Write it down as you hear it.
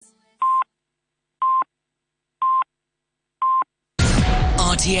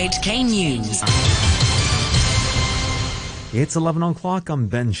RTHK News. It's 11 o'clock. I'm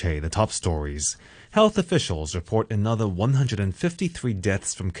Ben Che. The top stories. Health officials report another 153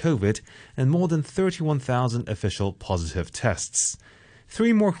 deaths from COVID and more than 31,000 official positive tests.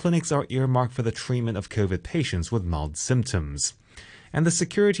 3 more clinics are earmarked for the treatment of COVID patients with mild symptoms. And the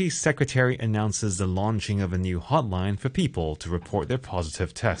Security Secretary announces the launching of a new hotline for people to report their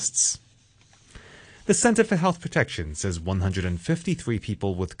positive tests. The Center for Health Protection says 153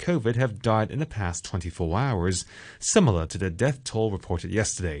 people with COVID have died in the past 24 hours, similar to the death toll reported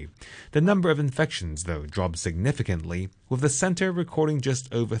yesterday. The number of infections, though, dropped significantly, with the center recording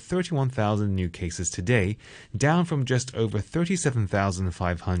just over 31,000 new cases today, down from just over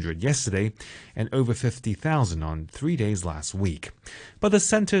 37,500 yesterday and over 50,000 on 3 days last week. But the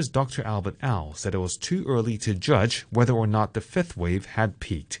center's Dr. Albert Au said it was too early to judge whether or not the fifth wave had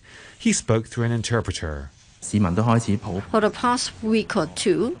peaked. He spoke through an interpreter. For the past week or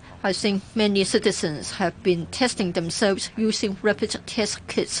two, I think many citizens have been testing themselves using rapid test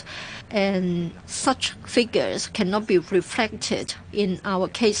kits, and such figures cannot be reflected in our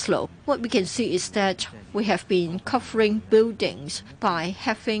caseload. What we can see is that we have been covering buildings by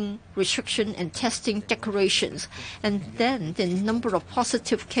having restriction and testing declarations, and then the number of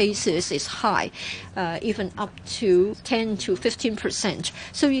positive cases is high, even up to 10 to 15%.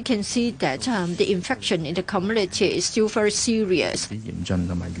 So you can see that the infection in the community is still very serious.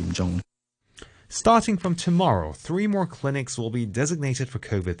 Starting from tomorrow, 3 more clinics will be designated for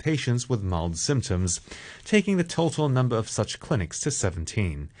COVID patients with mild symptoms, taking the total number of such clinics to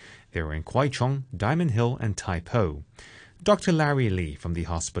 17. They are in Kwai Chung, Diamond Hill and Tai Po. Dr. Larry Lee from the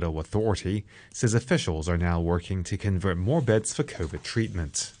Hospital Authority says officials are now working to convert more beds for COVID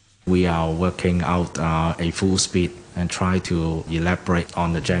treatment. We are working out a full speed and try to elaborate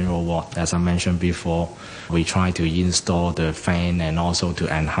on the general ward. As I mentioned before, we try to install the fan and also to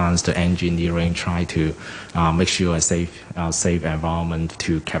enhance the engineering, try to make sure a safe environment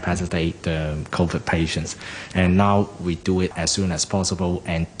to capacitate the COVID patients. And now we do it as soon as possible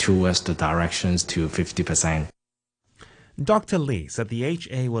and towards the directions to 50%. Dr. Lee said the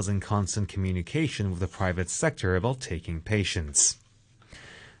HA was in constant communication with the private sector about taking patients.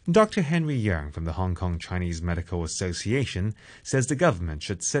 Dr. Henry Yeung from the Hong Kong Chinese Medical Association says the government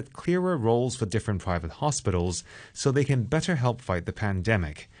should set clearer roles for different private hospitals so they can better help fight the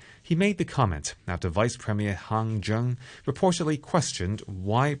pandemic. He made the comment after Vice Premier Han Zheng reportedly questioned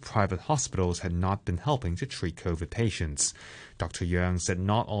why private hospitals had not been helping to treat COVID patients. Dr. Yeung said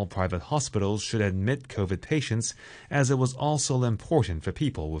not all private hospitals should admit COVID patients, as it was also important for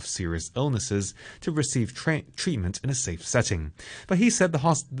people with serious illnesses to receive treatment in a safe setting. But he said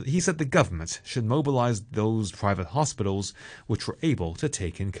the government should mobilize those private hospitals which were able to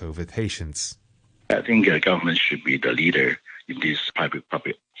take in COVID patients. I think the government should be the leader in these public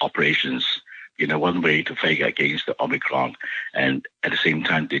operations, one way to fight against the Omicron, and at the same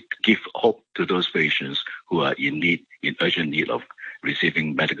time to give hope to those patients who are in urgent need of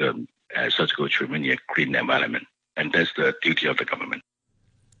receiving medical surgical treatment in a clean environment. And that's the duty of the government.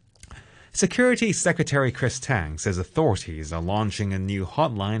 Security Secretary Chris Tang says authorities are launching a new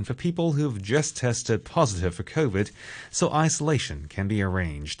hotline for people who've just tested positive for COVID, so isolation can be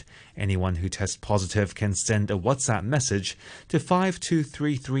arranged. Anyone who tests positive can send a WhatsApp message to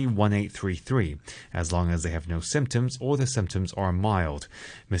 52331833, as long as they have no symptoms or the symptoms are mild.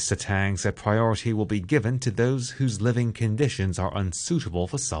 Mr. Tang said priority will be given to those whose living conditions are unsuitable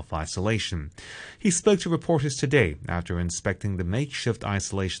for self-isolation. He spoke to reporters today after inspecting the makeshift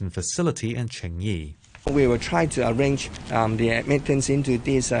isolation facility in Chengyi. We will try to arrange the admittance into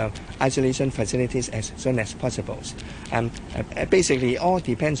these isolation facilities as soon as possible. Basically, all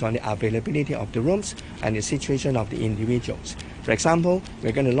depends on the availability of the rooms and the situation of the individuals. For example,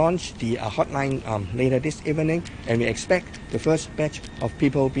 we're going to launch the hotline later this evening, and we expect the first batch of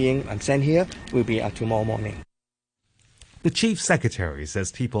people being sent here will be tomorrow morning. The Chief Secretary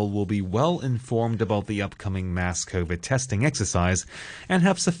says people will be well informed about the upcoming mass COVID testing exercise and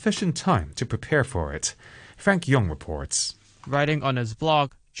have sufficient time to prepare for it. Frank Yong reports. Writing on his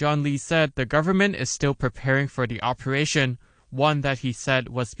blog, John Lee said the government is still preparing for the operation, one that he said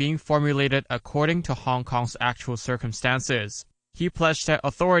was being formulated according to Hong Kong's actual circumstances. He pledged that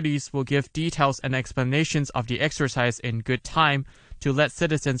authorities will give details and explanations of the exercise in good time to let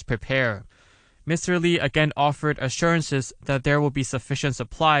citizens prepare. Mr. Lee again offered assurances that there will be sufficient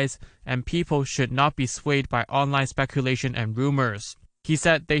supplies and people should not be swayed by online speculation and rumors. He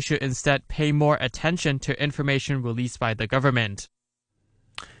said they should instead pay more attention to information released by the government.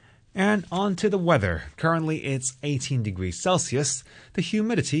 And on to the weather. Currently it's 18 degrees Celsius, the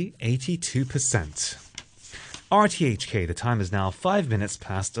humidity 82%. RTHK, the time is now 5 minutes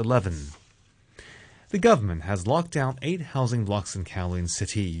past 11. The government has locked down 8 housing blocks in Kowloon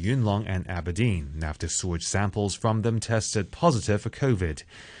City, Yuen Long and Aberdeen after sewage samples from them tested positive for COVID.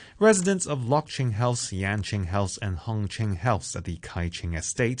 Residents of Lok Ching House, Yan Ching House and Hong Ching House at the Kai Ching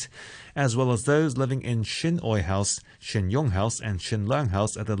Estate, as well as those living in Shin Oi House, Shin Yong House and Shin Leung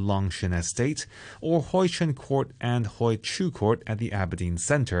House at the Long Shin Estate, or Hoi Chun Court and Hoi Chu Court at the Aberdeen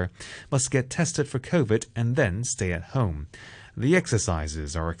Centre, must get tested for COVID and then stay at home. The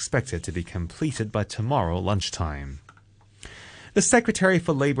exercises are expected to be completed by tomorrow lunchtime. The Secretary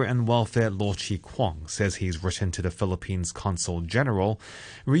for Labour and Welfare, Law Chi Kwong, says he's written to the Philippines Consul General,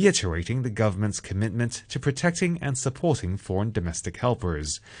 reiterating the government's commitment to protecting and supporting foreign domestic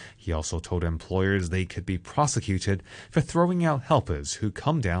helpers. He also told employers they could be prosecuted for throwing out helpers who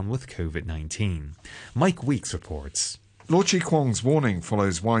come down with COVID-19. Mike Weeks reports. Law Chi Kwong's warning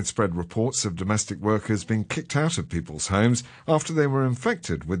follows widespread reports of domestic workers being kicked out of people's homes after they were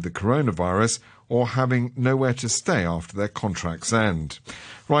infected with the coronavirus or having nowhere to stay after their contracts end.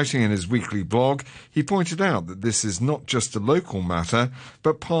 Writing in his weekly blog, he pointed out that this is not just a local matter,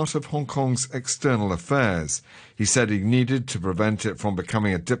 but part of Hong Kong's external affairs. He said he needed to prevent it from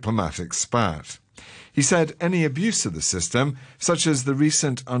becoming a diplomatic spat. He said any abuse of the system, such as the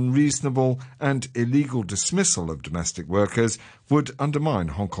recent unreasonable and illegal dismissal of domestic workers, would undermine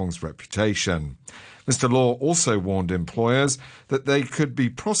Hong Kong's reputation. Mr. Law also warned employers that they could be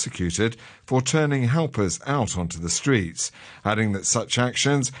prosecuted for turning helpers out onto the streets, adding that such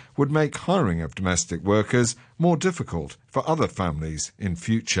actions would make hiring of domestic workers more difficult for other families in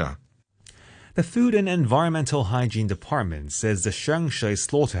future. The Food and Environmental Hygiene Department says the Shengshui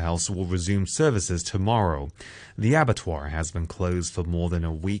slaughterhouse will resume services tomorrow. The abattoir has been closed for more than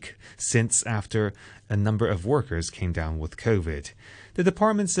a week since after a number of workers came down with COVID. The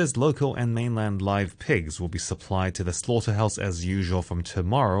department says local and mainland live pigs will be supplied to the slaughterhouse as usual from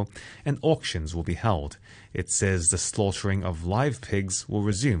tomorrow, and auctions will be held. It says the slaughtering of live pigs will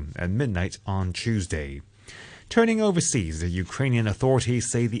resume at midnight on Tuesday. Turning overseas, the Ukrainian authorities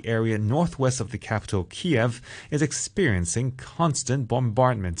say the area northwest of the capital, Kiev, is experiencing constant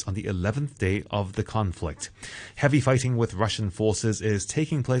bombardments on the 11th day of the conflict. Heavy fighting with Russian forces is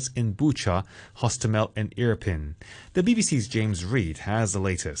taking place in Bucha, Hostomel and Irpin. The BBC's James Reid has the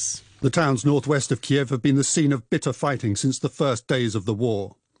latest. The towns northwest of Kiev have been the scene of bitter fighting since the first days of the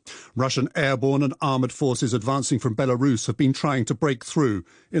war. Russian airborne and armoured forces advancing from Belarus have been trying to break through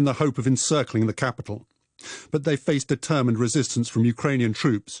in the hope of encircling the capital. But they face determined resistance from Ukrainian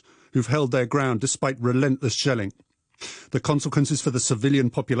troops, who've held their ground despite relentless shelling. The consequences for the civilian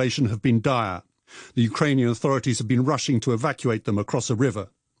population have been dire. The Ukrainian authorities have been rushing to evacuate them across a river.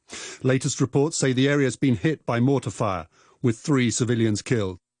 Latest reports say the area has been hit by mortar fire, with 3 civilians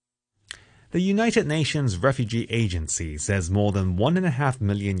killed. The United Nations Refugee Agency says more than 1.5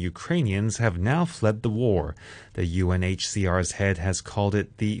 million Ukrainians have now fled the war. The UNHCR's head has called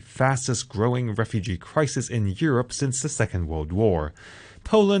it the fastest-growing refugee crisis in Europe since the Second World War.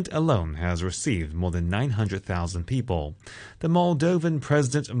 Poland alone has received more than 900,000 people. The Moldovan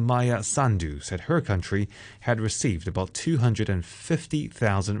President Maya Sandu said her country had received about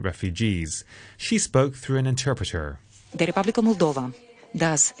 250,000 refugees. She spoke through an interpreter. The Republic of Moldova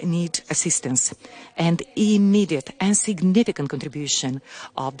does need assistance and immediate and significant contribution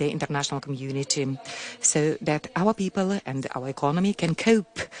of the international community so that our people and our economy can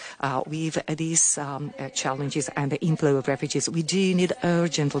cope with these challenges and the inflow of refugees. We do need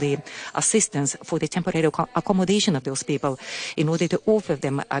urgently assistance for the temporary accommodation of those people in order to offer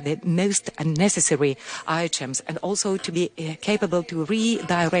them the most necessary items and also to be capable to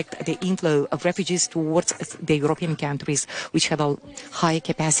redirect the inflow of refugees towards the European countries which have a high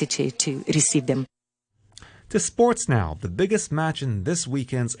capacity to receive them. To sports now, the biggest match in this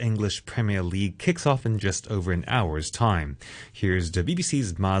weekend's English Premier League kicks off in just over an hour's time. Here's the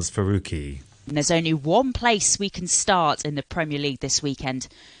BBC's Maz Faruqi. There's only one place we can start in the Premier League this weekend,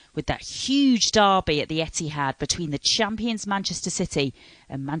 with that huge derby at the Etihad between the champions Manchester City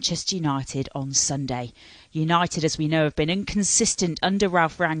and Manchester United on Sunday. United, as we know, have been inconsistent under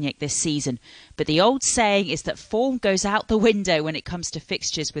Ralph Rangnick this season, but the old saying is that form goes out the window when it comes to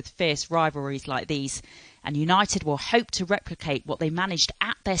fixtures with fierce rivalries like these. And United will hope to replicate what they managed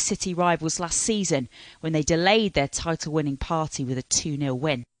at their City rivals last season when they delayed their title-winning party with a 2-0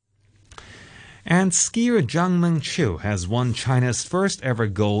 win. And skier Zhang Mengqiu has won China's first ever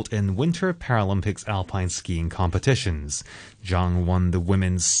gold in Winter Paralympics alpine skiing competitions. Zhang won the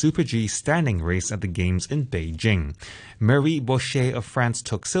women's Super G standing race at the Games in Beijing. Marie Bochet of France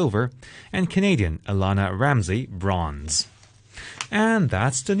took silver, and Canadian Alana Ramsey bronze. And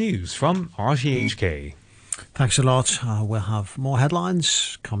that's the news from RTHK. Thanks a lot. We'll have more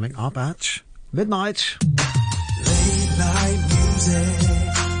headlines coming up at midnight. Late night music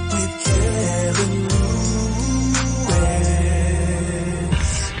with Kevin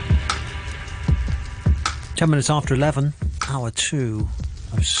Lewis. 10 minutes after 11, hour 2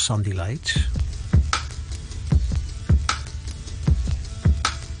 of Sunday Late.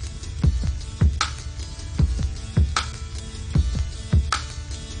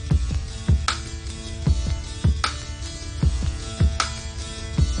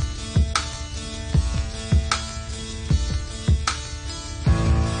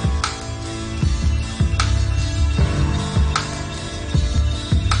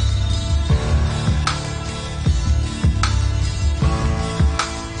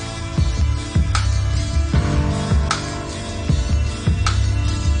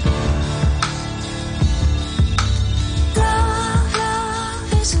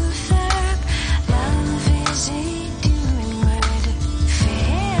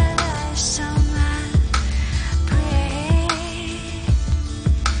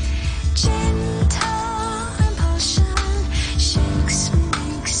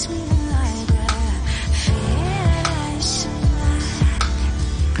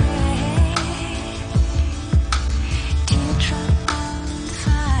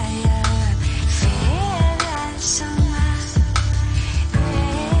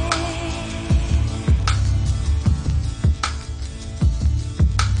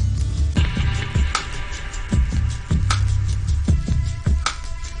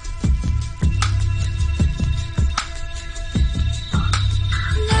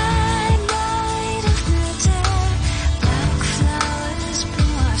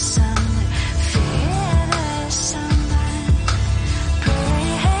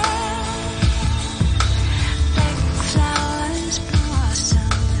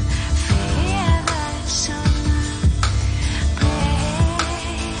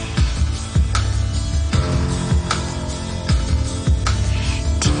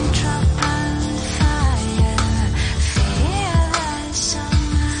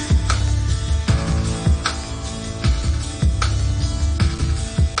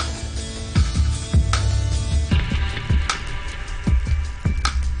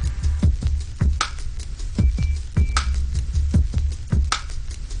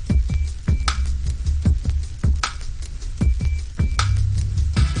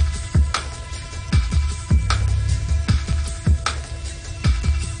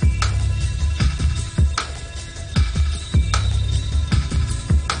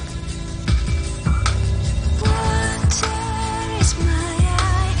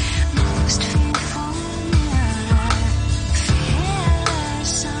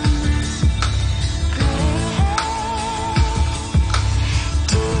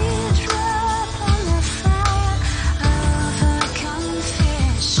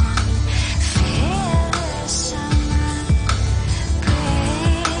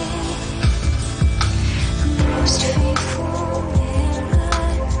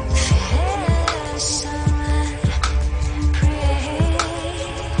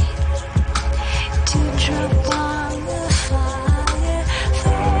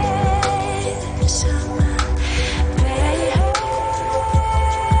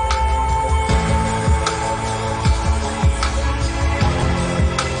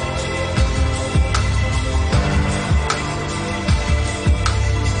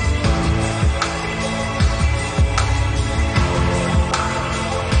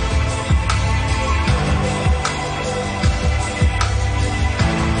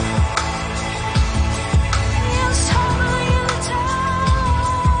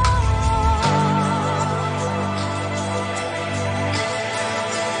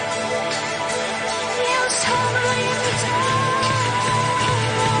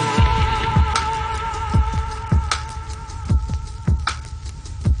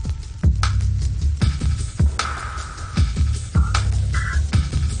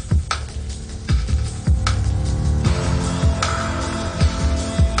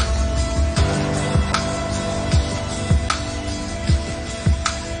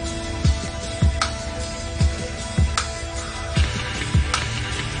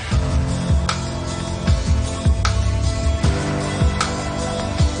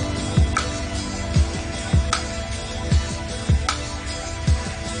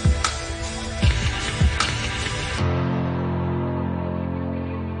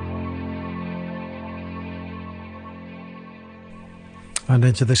 And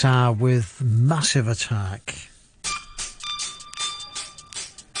into this hour with Massive Attack.